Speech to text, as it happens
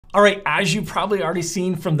All right, as you've probably already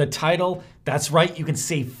seen from the title, that's right, you can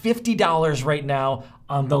save $50 right now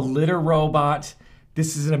on the Litter Robot.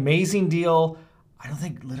 This is an amazing deal. I don't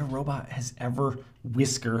think Litter Robot has ever,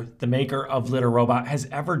 Whisker, the maker of Litter Robot, has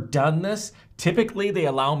ever done this. Typically, they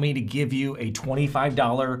allow me to give you a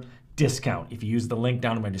 $25 discount if you use the link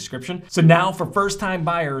down in my description. So now for first-time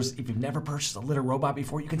buyers, if you've never purchased a Litter Robot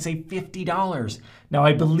before, you can save $50. Now,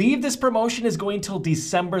 I believe this promotion is going till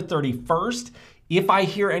December 31st. If I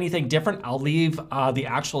hear anything different, I'll leave the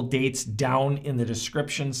actual dates down in the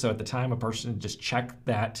description. So at the time, a person just check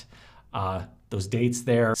that those dates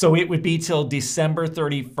there. So it would be till December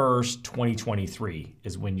 31st, 2023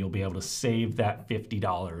 is when you'll be able to save that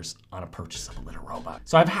 $50 on a purchase of a Litter Robot.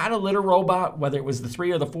 So I've had a Litter Robot, whether it was the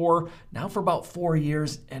 3 or the 4, now for about 4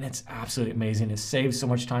 years, and it's absolutely amazing. It saves so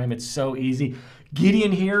much time. It's so easy.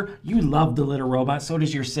 Gideon here, you love the Litter Robot. So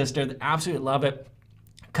does your sister. They absolutely love it.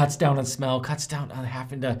 Cuts down on smell, cuts down on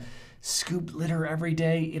having to scoop litter every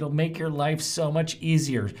day. It'll make your life so much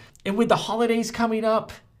easier. And with the holidays coming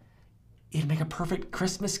up, it'd make a perfect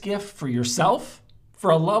Christmas gift for yourself,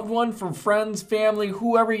 for a loved one, for friends, family,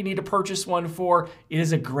 whoever you need to purchase one for. It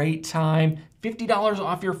is a great time. $50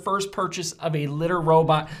 off your first purchase of a Litter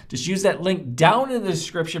Robot. Just use that link down in the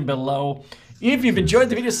description below. If you've enjoyed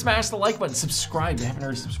the video, smash the like button, subscribe if you haven't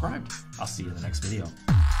already subscribed. I'll see you in the next video.